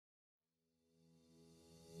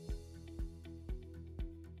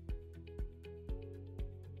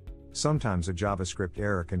Sometimes a JavaScript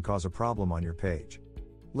error can cause a problem on your page.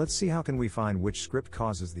 Let's see how can we find which script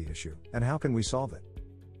causes the issue, and how can we solve it.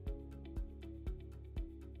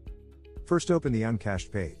 First, open the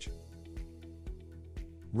uncached page.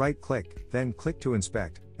 Right-click, then click to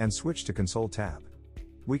inspect, and switch to Console tab.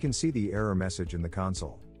 We can see the error message in the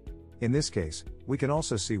console. In this case, we can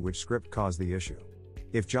also see which script caused the issue.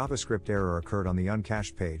 If JavaScript error occurred on the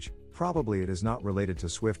uncached page, probably it is not related to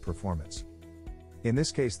Swift performance. In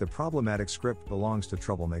this case, the problematic script belongs to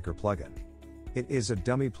Troublemaker plugin. It is a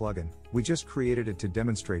dummy plugin, we just created it to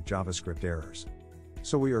demonstrate JavaScript errors.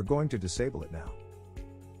 So we are going to disable it now.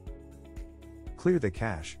 Clear the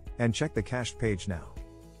cache, and check the cached page now.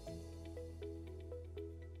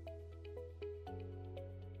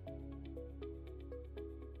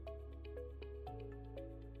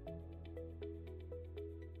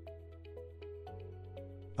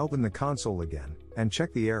 Open the console again, and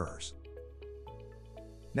check the errors.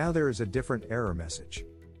 Now there is a different error message.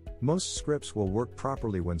 Most scripts will work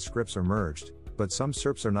properly when scripts are merged, but some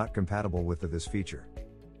scripts are not compatible with this feature.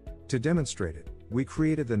 To demonstrate it, we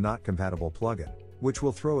created the Not Compatible plugin, which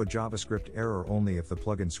will throw a JavaScript error only if the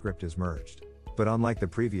plugin script is merged. But unlike the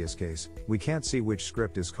previous case, we can't see which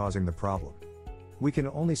script is causing the problem. We can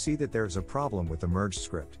only see that there is a problem with the merged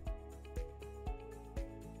script.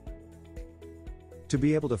 To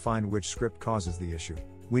be able to find which script causes the issue,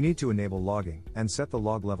 we need to enable logging, and set the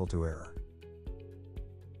log level to error.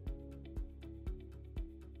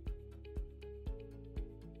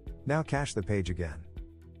 Now cache the page again.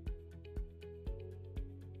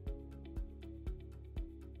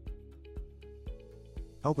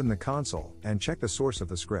 Open the console, and check the source of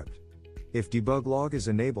the script. If debug log is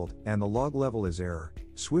enabled, and the log level is error,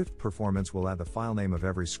 Swift Performance will add the file name of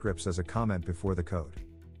every script as a comment before the code.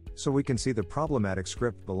 So we can see the problematic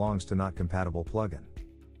script belongs to Not Compatible plugin.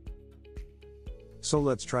 So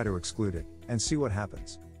let's try to exclude it, and see what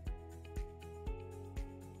happens.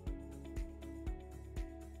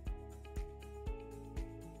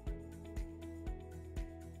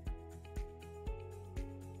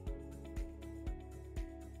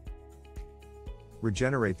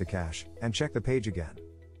 Regenerate the cache, and check the page again.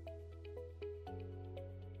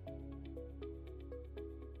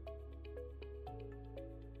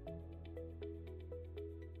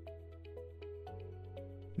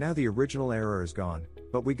 Now the original error is gone,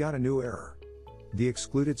 but we got a new error. The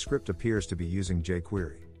excluded script appears to be using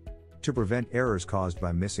jQuery. To prevent errors caused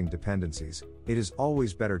by missing dependencies, it is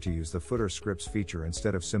always better to use the footer scripts feature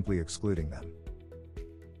instead of simply excluding them.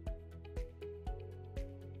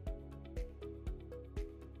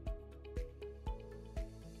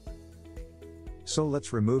 So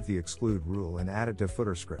let's remove the exclude rule and add it to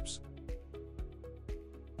footer scripts.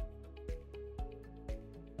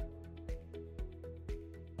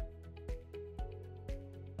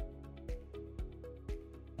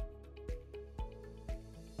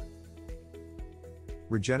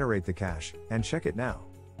 Regenerate the cache, and check it now.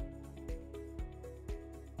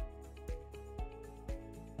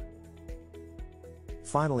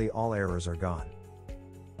 Finally, all errors are gone.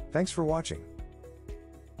 Thanks for watching.